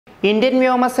Indian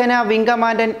വ്യോമസേന wing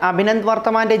commandant Abhinand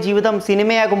വർദ്ധമാന്റെ ജീവിതം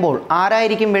സിനിമയാകുമ്പോൾ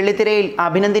ആരായിരിക്കും വെള്ളിത്തിരയിൽ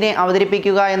അഭിനന്ദിനെ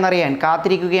അവതരിപ്പിക്കുക എന്നറിയാൻ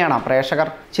കാത്തിരിക്കുകയാണ് പ്രേക്ഷകർ.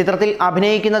 ചിത്രത്തിൽ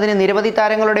അഭിനയിക്കുന്നതിന് നിരവധി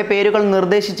താരങ്ങളുടെ പേരുകൾ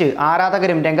നിർദ്ദേശിച്ച്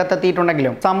ആരാധകരും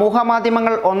രംഗത്തെത്തിയിട്ടുണ്ടെങ്കിലും സമൂഹ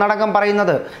മാധ്യമങ്ങൾ ഒന്നടങ്കം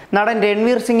പറയുന്നത് നടൻ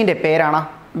രൺവീർ സിംഗിന്റെ പേരാണ്.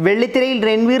 വെള്ളിത്തിരയിൽ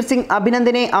രൺവീർ സിംഗ്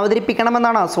അഭിനന്ദിനെ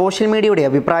അവതരിപ്പിക്കണമെന്നാണ് സോഷ്യൽ മീഡിയയുടെ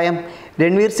അഭിപ്രായം.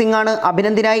 രൺവീർ സിംഗ് ആണ്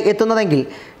അഭിനന്ദിനായി എത്തുന്നതെങ്കിൽ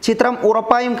ചിത്രം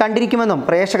ഉറപ്പായും കണ്ടിരിക്കുമെന്നും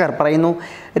പ്രേക്ഷകർ പറയുന്നു.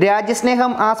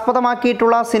 രാജ്യസ്നേഹം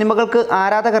ആസ്പദമാക്കിയിട്ടുള്ള സിനിമകൾക്ക്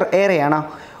ആരാധകർ ഏറെയാണ്.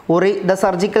 ഉറി ദ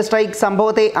സർജിക്കൽ സ്ട്രൈക്ക്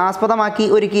സംഭവത്തെ ആസ്പദമാക്കി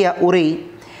ഒരുക്കിയ ഉറി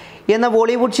എന്ന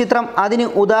ബോളിവുഡ് ചിത്രം അതിന്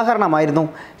ഉദാഹരണമായിരുന്നു.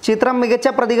 ചിത്രം മികച്ച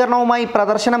പ്രതികരണവുമായി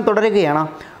പ്രദർശനം തുടരുകയാണ്.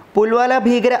 പുൽവാല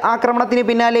ഭീകര ആക്രമണത്തിന്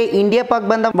പിന്നാലെ ഇന്ത്യ പാക്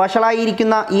ബന്ധം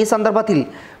വഷളായിരിക്കുന്ന ഈ സന്ദർഭത്തിൽ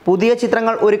പുതിയ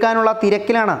ചിത്രങ്ങൾ ഒരുക്കാനുള്ള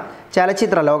തിരക്കിലാണ്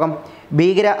ചലച്ചിത്ര ലോകം.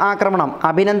 ഭീകര ആക്രമണം,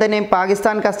 അഭിനന്ദനെ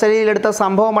പാകിസ്ഥാൻ കസ്റ്റഡിയിലെടുത്ത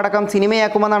സംഭവമടക്കം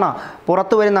സിനിമയാക്കുമെന്നാണ്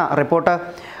പുറത്തുവരുന്ന റിപ്പോർട്ട്.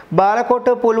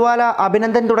 ബാലക്കോട്ട്, പുൽവാല,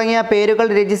 അഭിനന്ദൻ തുടങ്ങിയ പേരുകൾ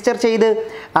രജിസ്റ്റർ ചെയ്ത്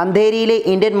അന്ധേരിയിലെ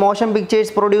ഇന്ത്യൻ മോഷൻ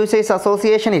പിക്ചേഴ്സ് പ്രൊഡ്യൂസേഴ്സ്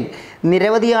അസോസിയേഷനിൽ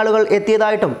നിരവധി ആളുകൾ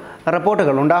എത്തിയതായിട്ടും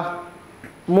റിപ്പോർട്ടുകളുണ്ട്.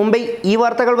 മുംബൈ ഈ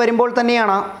വാർത്തകൾ വരുമ്പോൾ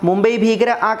തന്നെയാണ് മുംബൈ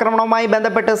ഭീകര ആക്രമണവുമായി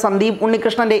ബന്ധപ്പെട്ട് സന്ദീപ്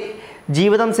ഉണ്ണികൃഷ്ണൻ്റെ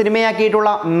ജീവിതം സിനിമയാക്കിയിട്ടുള്ള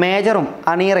മേജറും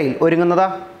അണിയറയിൽ ഒരുങ്ങുന്നത്.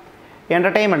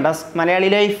 Entertainment desk, Malayali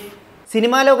life.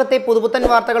 Cinema ലോകത്തെ പുതുപുത്തൻ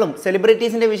വാർത്തകളും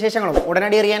സെലിബ്രിറ്റീസിൻ്റെ വിശേഷങ്ങളും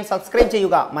ഉടനടി അറിയാൻ സബ്സ്ക്രൈബ്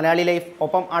ചെയ്യുക മലയാളി ലൈഫ്.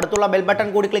 ഒപ്പം അടുത്തുള്ള ബെൽ ബട്ടൺ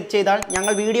കൂടി ക്ലിക്ക് ചെയ്താൽ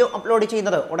ഞങ്ങൾ വീഡിയോ അപ്ലോഡ്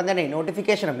ചെയ്യുന്നത് ഉടൻ തന്നെ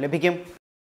നോട്ടിഫിക്കേഷനും ലഭിക്കും.